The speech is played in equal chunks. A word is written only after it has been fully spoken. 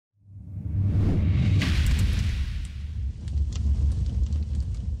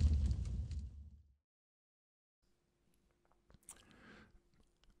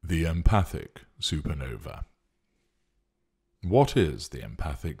The Empathic Supernova. What is the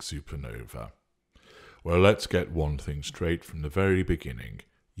empathic supernova? Well, let's get one thing straight from the very beginning.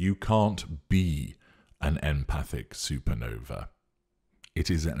 You can't be an empathic supernova. It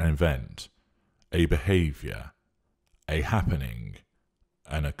is an event, a behaviour, a happening,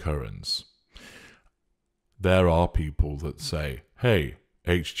 an occurrence. There are people that say, hey,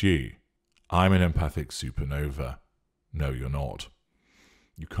 HG, I'm an empathic supernova. No, you're not.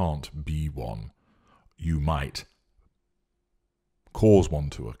 You can't be one. You might cause one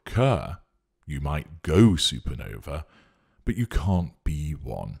to occur. You might go supernova, but you can't be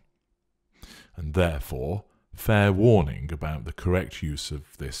one. And therefore, fair warning about the correct use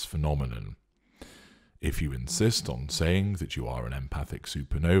of this phenomenon. If you insist on saying that you are an empathic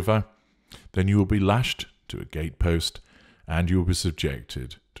supernova, then you will be lashed to a gatepost and you will be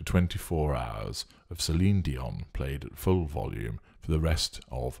subjected to 24 hours of Celine Dion played at full volume for the rest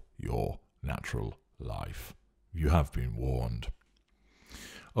of your natural life. You have been warned.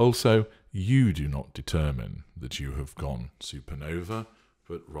 Also, you do not determine that you have gone supernova,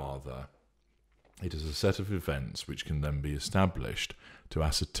 but rather it is a set of events which can then be established to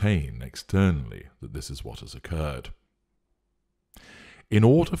ascertain externally that this is what has occurred. In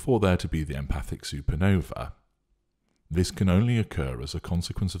order for there to be the empathic supernova, this can only occur as a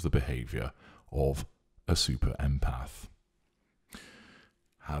consequence of the behaviour of a super empath.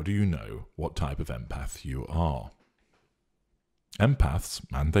 How do you know what type of empath you are? Empaths,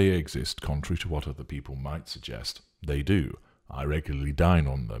 and they exist contrary to what other people might suggest, they do. I regularly dine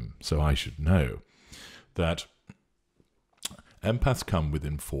on them, so I should know that empaths come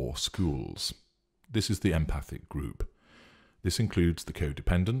within 4 schools. This is the empathic group. This includes the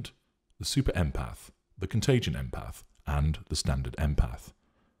codependent, the super empath, the contagion empath, and the standard empath.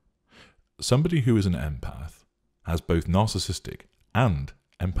 Somebody who is an empath has both narcissistic and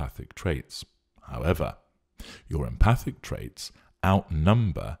empathic traits. However, your empathic traits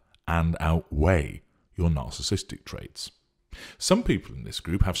outnumber and outweigh your narcissistic traits. Some people in this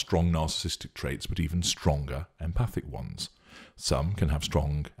group have strong narcissistic traits, but even stronger empathic ones. Some can have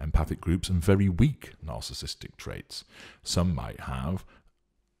strong empathic groups and very weak narcissistic traits. Some might have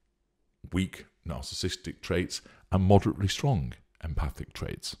weak narcissistic traits and moderately strong empathic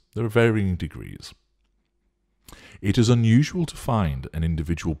traits. There are varying degrees. It is unusual to find an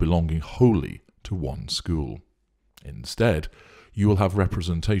individual belonging wholly to one school. Instead, you will have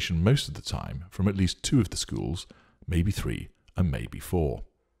representation most of the time from at least 2 of the schools, maybe 3, and maybe 4.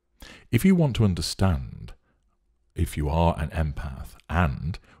 If you want to understand if you are an empath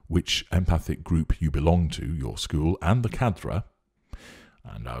and which empathic group you belong to, your school, and the cadre,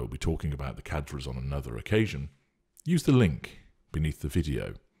 and I will be talking about the cadres on another occasion, use the link beneath the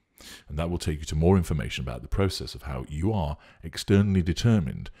video, and that will take you to more information about the process of how you are externally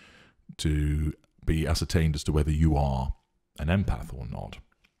determined to be ascertained as to whether you are an empath or not.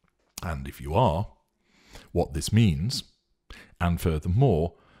 And if you are, what this means, and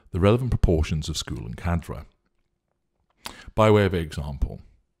furthermore, the relevant proportions of school and cadre. By way of example,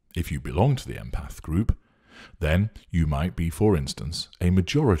 if you belong to the empath group, then you might be, for instance, a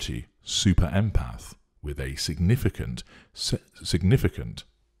majority super empath with a significant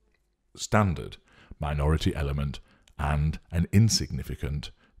standard minority element and an insignificant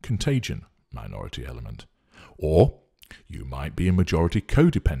contagion minority element. Or you might be a majority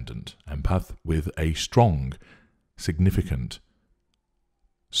codependent empath with a strong, significant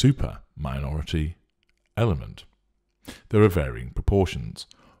super minority element. There are varying proportions.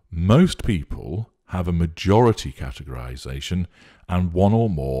 Most people have a majority categorization and 1 or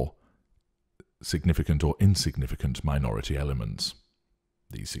more significant or insignificant minority elements.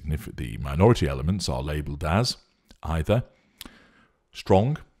 The minority elements are labelled as either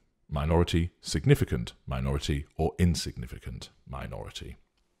strong minority, significant minority, or insignificant minority.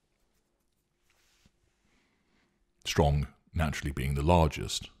 Strong naturally being the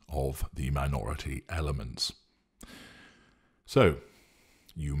largest of the minority elements. So,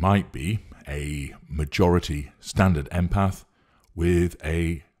 you might be a majority standard empath with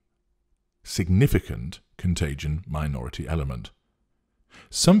a significant contagion minority element.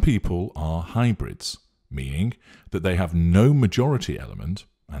 Some people are hybrids, meaning that they have no majority element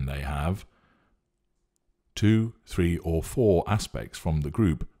and they have 2, 3, or 4 aspects from the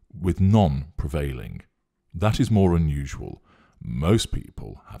group with none prevailing. That is more unusual. Most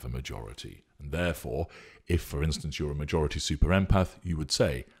people have a majority, and therefore, if, for instance, you're a majority super empath, you would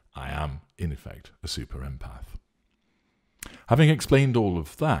say, I am, in effect, a super empath. Having explained all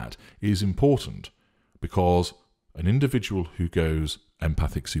of that is important because an individual who goes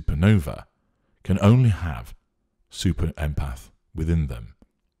empathic supernova can only have super empath within them.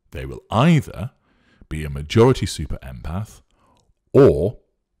 They will either be a majority super empath, or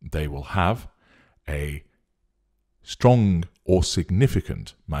they will have a strong or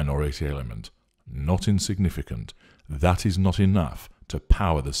significant minority element, not insignificant. That is not enough to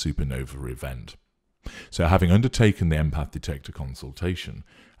power the supernova event. So having undertaken the empath detector consultation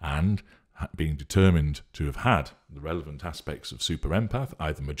and being determined to have had the relevant aspects of super empath,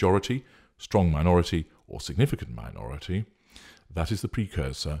 either majority, strong minority, or significant minority, that is the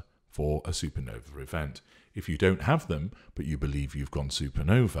precursor for a supernova event. If you don't have them, but you believe you've gone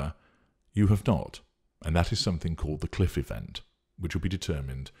supernova, you have not. And that is something called the cliff event, which will be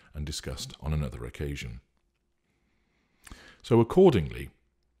determined and discussed on another occasion. So accordingly,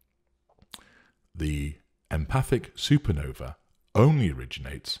 the empathic supernova only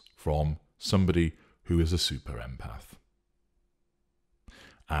originates from somebody who is a super empath.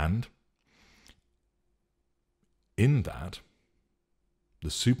 And in that, the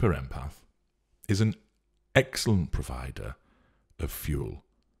super empath is an excellent provider of fuel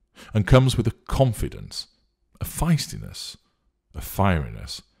and comes with a confidence, a feistiness, a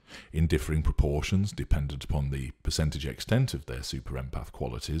fieriness in differing proportions dependent upon the percentage extent of their super empath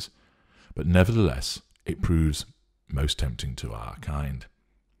qualities, but nevertheless it proves most tempting to our kind.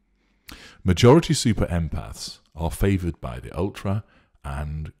 Majority super empaths are favoured by the ultra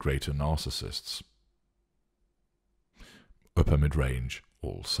and greater narcissists. Upper mid-range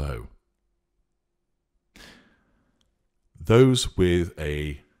also. Those with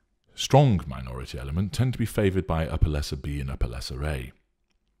a strong minority element tend to be favoured by upper lesser B and upper lesser A.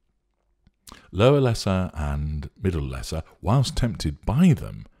 Lower lesser and middle lesser, whilst tempted by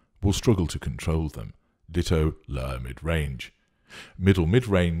them, will struggle to control them. Ditto lower mid-range. Middle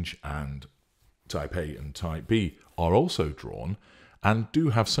mid-range and type A and type B are also drawn and do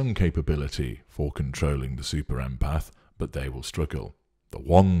have some capability for controlling the super empath, but they will struggle. The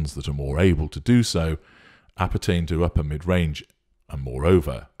ones that are more able to do so appertain to upper mid-range and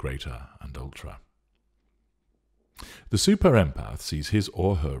moreover greater and ultra. The super empath sees his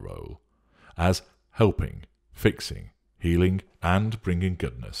or her role as helping, fixing, healing and bringing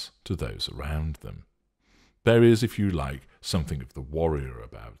goodness to those around them. There is, if you like, something of the warrior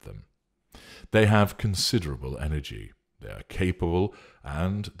about them. They have considerable energy, they are capable,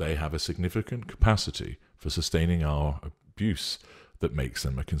 and they have a significant capacity for sustaining our abuse that makes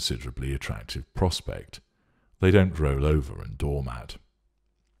them a considerably attractive prospect. They don't roll over and doormat.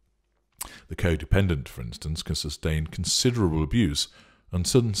 The codependent, for instance, can sustain considerable abuse, and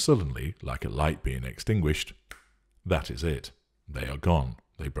suddenly, like a light being extinguished, that is it. They are gone.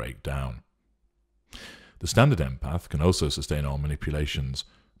 They break down. The standard empath can also sustain our manipulations,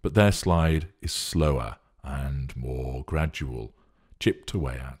 but their slide is slower and more gradual, chipped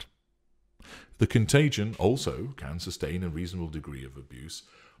away at. The contagion also can sustain a reasonable degree of abuse,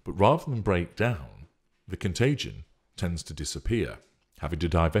 but rather than break down, the contagion tends to disappear, having to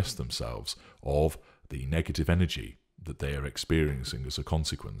divest themselves of the negative energy that they are experiencing as a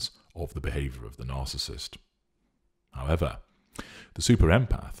consequence of the behaviour of the narcissist. However, the super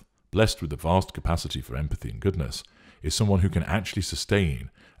empath, blessed with a vast capacity for empathy and goodness, is someone who can actually sustain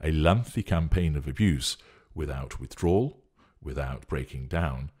a lengthy campaign of abuse without withdrawal, without breaking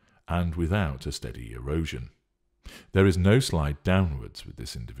down, and without a steady erosion. There is no slide downwards with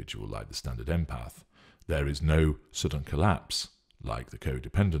this individual like the standard empath. There is no sudden collapse like the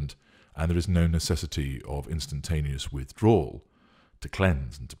codependent, and there is no necessity of instantaneous withdrawal to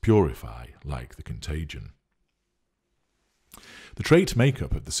cleanse and to purify like the contagion. The trait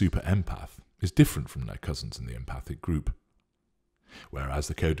makeup of the super empath is different from their cousins in the empathic group. Whereas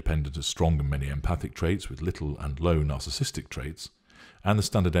the codependent has strong and many empathic traits with little and low narcissistic traits, and the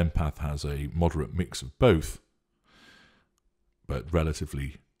standard empath has a moderate mix of both, but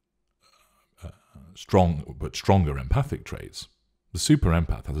relatively stronger empathic traits, the super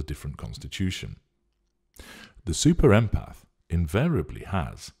empath has a different constitution. The super empath invariably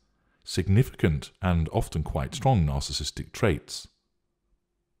has significant and often quite strong narcissistic traits.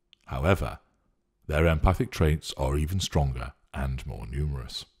 However, their empathic traits are even stronger and more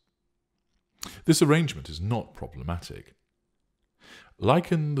numerous. This arrangement is not problematic.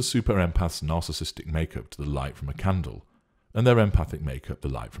 Liken the super empath's narcissistic makeup to the light from a candle, and their empathic makeup the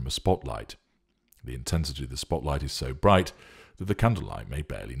light from a spotlight. The intensity of the spotlight is so bright that the candlelight may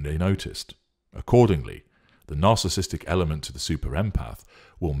barely be noticed. Accordingly, the narcissistic element to the super empath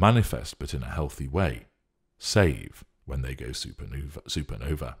will manifest but in a healthy way, save when they go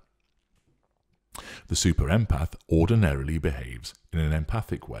supernova. The super empath ordinarily behaves in an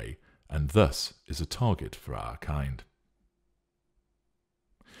empathic way and thus is a target for our kind.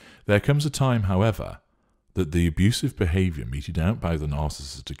 There comes a time, however, that the abusive behaviour meted out by the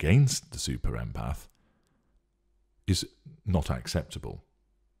narcissist against the super empath is not acceptable.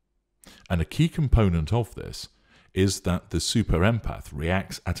 And a key component of this is that the super empath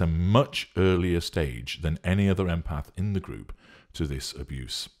reacts at a much earlier stage than any other empath in the group to this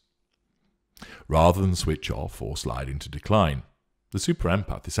abuse. Rather than switch off or slide into decline, the super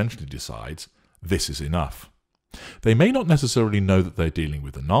empath essentially decides this is enough. They may not necessarily know that they're dealing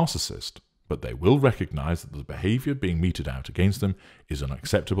with a narcissist, but they will recognise that the behaviour being meted out against them is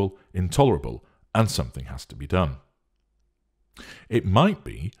unacceptable, intolerable, and something has to be done. It might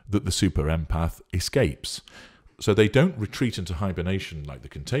be that the super empath escapes, so they don't retreat into hibernation like the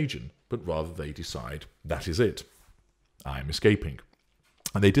contagion, but rather they decide, that is it, I am escaping,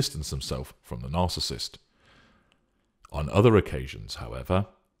 and they distance themselves from the narcissist. On other occasions, however,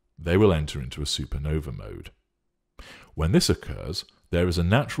 they will enter into a supernova mode. When this occurs, there is a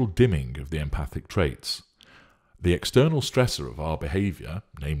natural dimming of the empathic traits. The external stressor of our behaviour,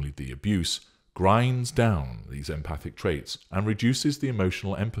 namely the abuse, grinds down these empathic traits and reduces the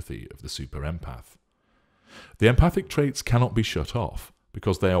emotional empathy of the super empath. The empathic traits cannot be shut off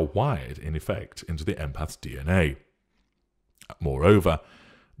because they are wired, in effect, into the empath's DNA. Moreover,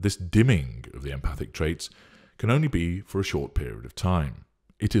 this dimming of the empathic traits can only be for a short period of time.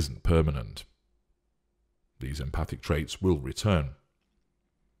 It isn't permanent. These empathic traits will return.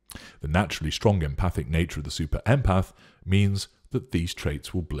 The naturally strong empathic nature of the super empath means that these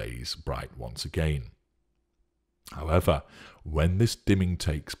traits will blaze bright once again. However, when this dimming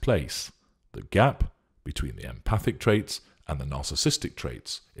takes place, the gap between the empathic traits and the narcissistic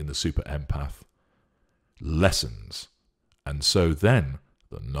traits in the super empath lessens, and so then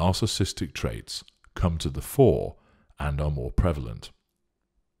the narcissistic traits come to the fore and are more prevalent.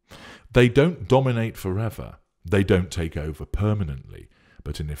 They don't dominate forever, they don't take over permanently,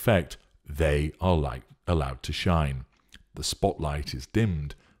 but in effect they are allowed to shine. The spotlight is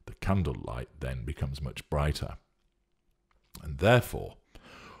dimmed, the candlelight then becomes much brighter. And therefore,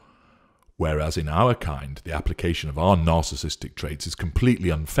 whereas in our kind the application of our narcissistic traits is completely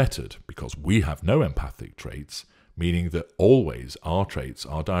unfettered because we have no empathic traits, meaning that always our traits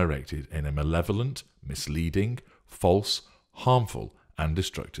are directed in a malevolent, misleading, false, harmful, and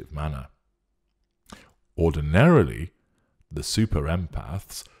destructive manner. Ordinarily, the super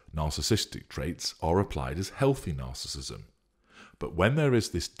empath's narcissistic traits are applied as healthy narcissism, but when there is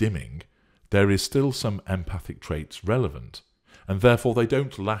this dimming, there is still some empathic traits relevant, and therefore they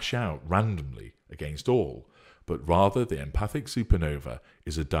don't lash out randomly against all, but rather the empathic supernova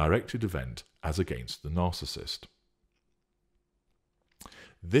is a directed event as against the narcissist.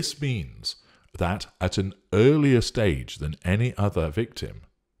 This means that at an earlier stage than any other victim,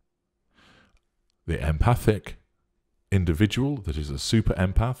 the empathic individual that is a super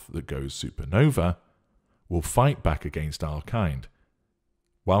empath that goes supernova will fight back against our kind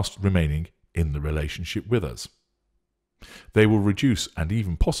whilst remaining in the relationship with us. They will reduce and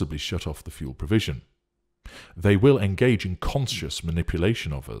even possibly shut off the fuel provision. They will engage in conscious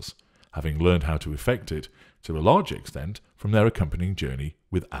manipulation of us, having learned how to effect it to a large extent from their accompanying journey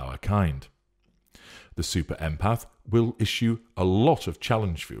with our kind. The super empath will issue a lot of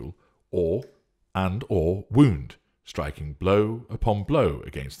challenge fuel or wound, striking blow upon blow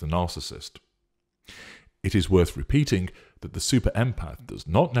against the narcissist. It is worth repeating that the super empath does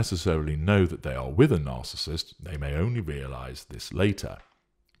not necessarily know that they are with a narcissist, they may only realise this later,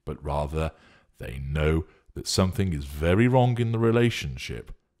 but rather they know that something is very wrong in the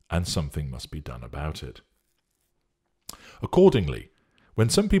relationship and something must be done about it. Accordingly, when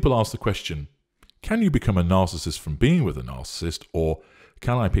some people ask the question, can you become a narcissist from being with a narcissist, or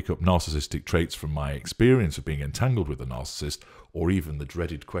can I pick up narcissistic traits from my experience of being entangled with a narcissist, or even the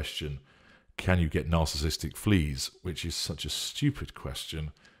dreaded question, can you get narcissistic fleas, which is such a stupid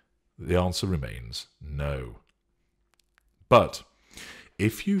question, the answer remains no. But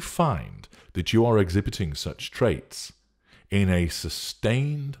if you find that you are exhibiting such traits in a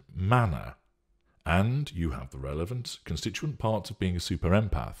sustained manner, and you have the relevant constituent parts of being a super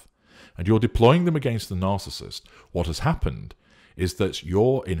empath, and you're deploying them against the narcissist, what has happened is that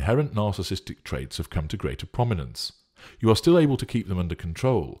your inherent narcissistic traits have come to greater prominence. You are still able to keep them under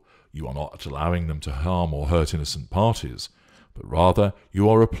control. You are not allowing them to harm or hurt innocent parties, but rather you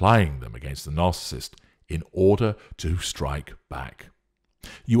are applying them against the narcissist in order to strike back.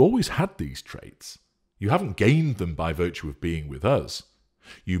 You always had these traits. You haven't gained them by virtue of being with us.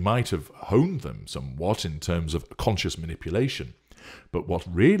 You might have honed them somewhat in terms of conscious manipulation, but what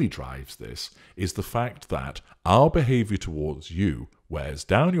really drives this is the fact that our behaviour towards you wears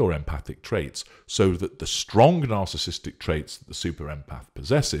down your empathic traits so that the strong narcissistic traits that the super empath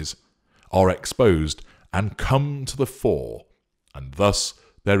possesses are exposed and come to the fore, and thus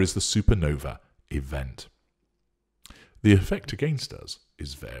there is the supernova event. The effect against us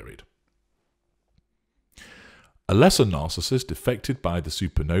is varied. A lesser narcissist affected by the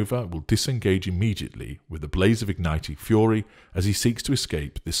supernova will disengage immediately with a blaze of igniting fury as he seeks to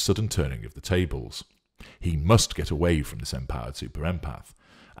escape this sudden turning of the tables. He must get away from this empowered super-empath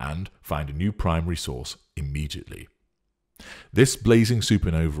and find a new primary source immediately. This blazing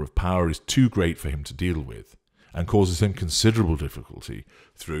supernova of power is too great for him to deal with and causes him considerable difficulty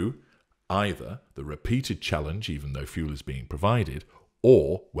through either the repeated challenge even though fuel is being provided,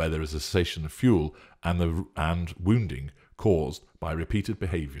 or where there is a cessation of fuel and wounding caused by repeated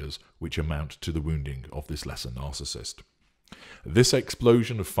behaviours which amount to the wounding of this lesser narcissist. This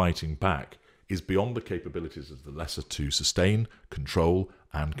explosion of fighting back is beyond the capabilities of the lesser to sustain, control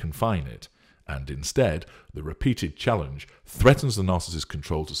and confine it, and instead the repeated challenge threatens the narcissist's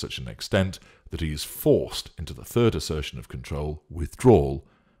control to such an extent that he is forced into the third assertion of control, withdrawal,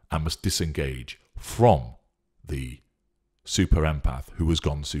 and must disengage from the super-empath who has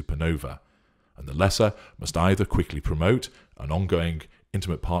gone supernova, and the lesser must either quickly promote an ongoing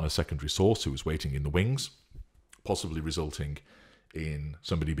intimate partner secondary source who is waiting in the wings, possibly resulting in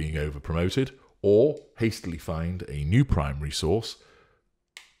somebody being over-promoted, or hastily find a new primary source,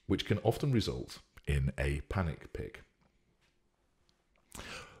 which can often result in a panic pick.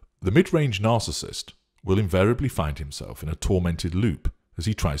 The mid-range narcissist will invariably find himself in a tormented loop as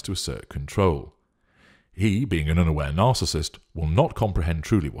he tries to assert control. He, being an unaware narcissist, will not comprehend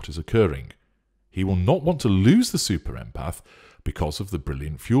truly what is occurring. He will not want to lose the super-empath because of the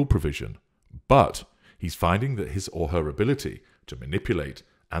brilliant fuel provision, but he's finding that his or her ability to manipulate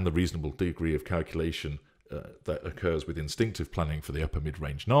and the reasonable degree of calculation that occurs with instinctive planning for the upper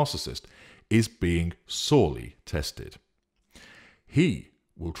mid-range narcissist is being sorely tested. He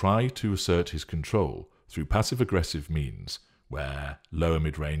will try to assert his control through passive-aggressive means where lower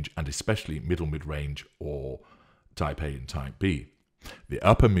mid-range and especially middle mid-range or type A and type B. The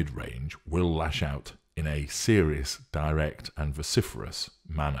upper mid-range will lash out in a serious, direct and vociferous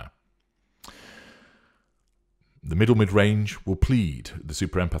manner. The middle mid-range will plead the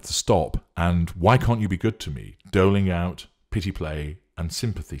super-empath to stop and "why can't you be good to me?" doling out pity play and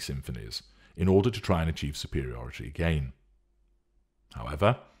sympathy symphonies in order to try and achieve superiority again.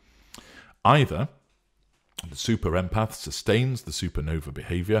 However, either the super-empath sustains the supernova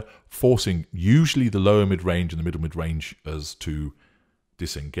behaviour, forcing usually the lower mid-range and the middle mid-range as to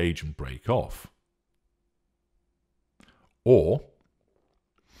disengage and break off, or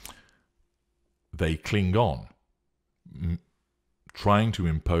they cling on, trying to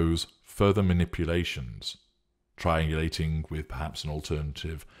impose further manipulations, triangulating with perhaps an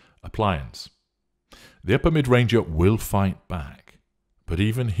alternative appliance. The upper mid-ranger will fight back, but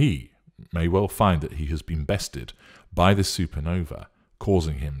even he may well find that he has been bested by this supernova,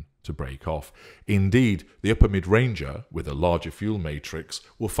 causing him to break off. Indeed, the upper mid-ranger, with a larger fuel matrix,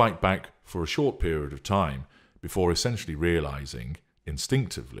 will fight back for a short period of time before essentially realising,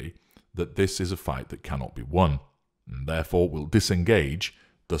 instinctively, that this is a fight that cannot be won, and therefore will disengage,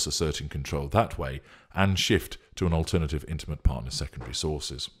 thus asserting control that way, and shift to an alternative intimate partner secondary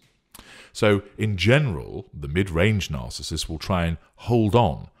sources. So, in general, the mid-range narcissist will try and hold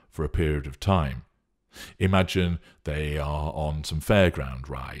on for a period of time. Imagine they are on some fairground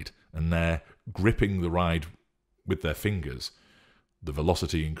ride and they're gripping the ride with their fingers, the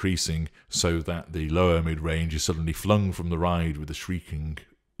velocity increasing so that the lower mid-range is suddenly flung from the ride with a shrieking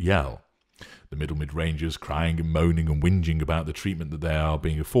yell. The middle mid-rangers crying and moaning and whinging about the treatment that they are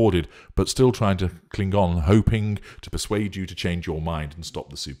being afforded, but still trying to cling on, hoping to persuade you to change your mind and stop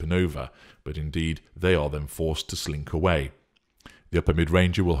the supernova, but indeed they are then forced to slink away. The upper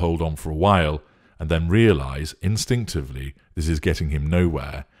mid-ranger will hold on for a while and then realise instinctively this is getting him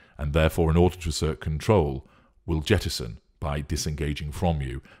nowhere, and therefore in order to assert control will jettison by disengaging from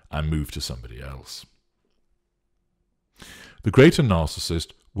you and move to somebody else. The greater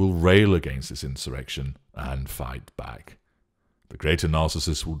narcissist will rail against this insurrection and fight back. The greater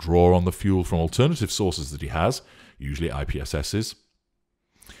narcissist will draw on the fuel from alternative sources that he has, usually IPSSs,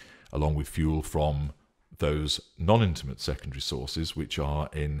 along with fuel from those non-intimate secondary sources which are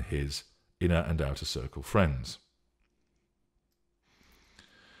in his inner and outer circle friends.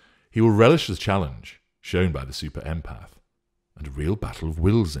 He will relish the challenge shown by the super-empath, and a real battle of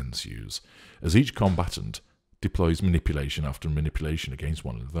wills ensues as each combatant deploys manipulation after manipulation against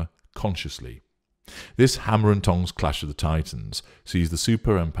one another consciously. This hammer and tongs clash of the titans sees the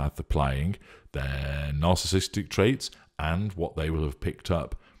super-empath applying their narcissistic traits and what they will have picked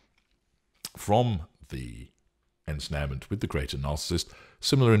up from the ensnarement with the greater narcissist,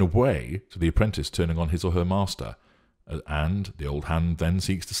 similar in a way to the apprentice turning on his or her master, and the old hand then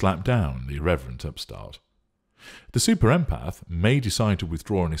seeks to slap down the irreverent upstart. The super-empath may decide to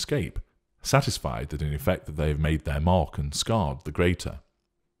withdraw and escape, satisfied that in effect that they have made their mark and scarred the greater.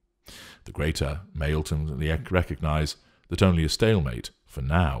 The greater may ultimately recognise that only a stalemate, for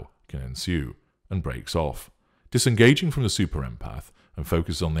now, can ensue, and breaks off, disengaging from the super-empath and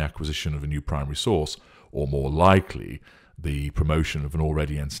focuses on the acquisition of a new primary source, or more likely, the promotion of an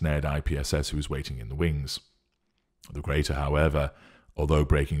already ensnared IPSS who is waiting in the wings. The greater, however, although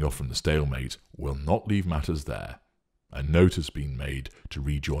breaking off from the stalemate, will not leave matters there. A note has been made to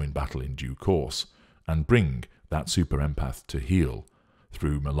rejoin battle in due course, and bring that super-empath to heel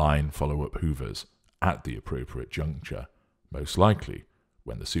through malign follow-up hoovers at the appropriate juncture, most likely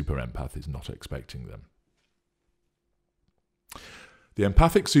when the super-empath is not expecting them. The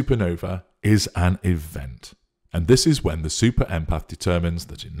empathic supernova is an event, and this is when the super-empath determines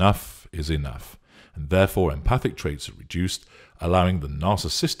that enough is enough, and therefore empathic traits are reduced, allowing the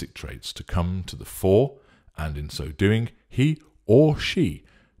narcissistic traits to come to the fore, and in so doing, he or she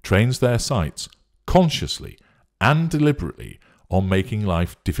trains their sights consciously and deliberately on making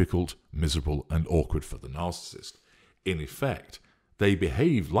life difficult, miserable, and awkward for the narcissist. In effect, they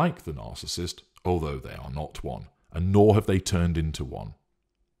behave like the narcissist, although they are not one, and nor have they turned into one.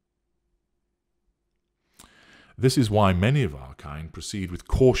 This is why many of our kind proceed with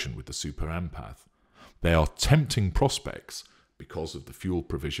caution with the super-empath. They are tempting prospects because of the fuel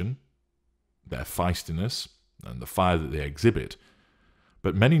provision, their feistiness, and the fire that they exhibit,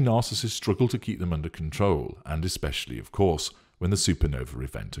 but many narcissists struggle to keep them under control, and especially, of course, when the supernova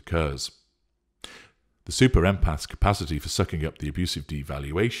event occurs. The super-empath's capacity for sucking up the abusive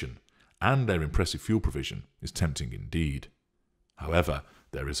devaluation and their impressive fuel provision is tempting indeed. However,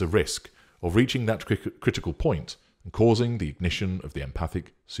 there is a risk of reaching that critical point and causing the ignition of the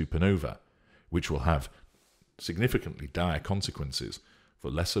empathic supernova, which will have significantly dire consequences for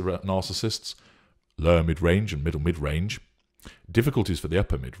lesser narcissists, lower mid-range and middle mid-range, difficulties for the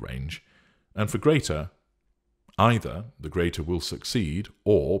upper mid-range, and for greater, either the greater will succeed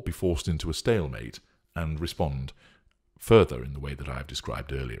or be forced into a stalemate and respond further in the way that I have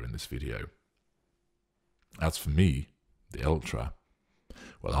described earlier in this video. As for me, the ultra,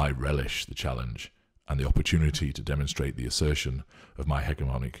 well, I relish the challenge and the opportunity to demonstrate the assertion of my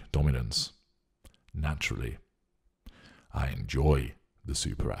hegemonic dominance. Naturally, I enjoy the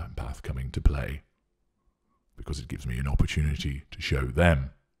super-empath coming to play, because it gives me an opportunity to show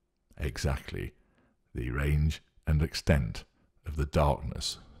them exactly the range and extent of the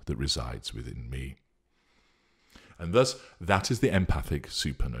darkness that resides within me. And thus, that is the empathic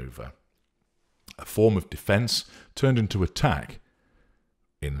supernova, a form of defense turned into attack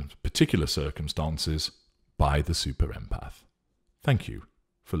in particular circumstances by the super-empath. Thank you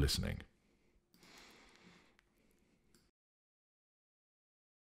for listening.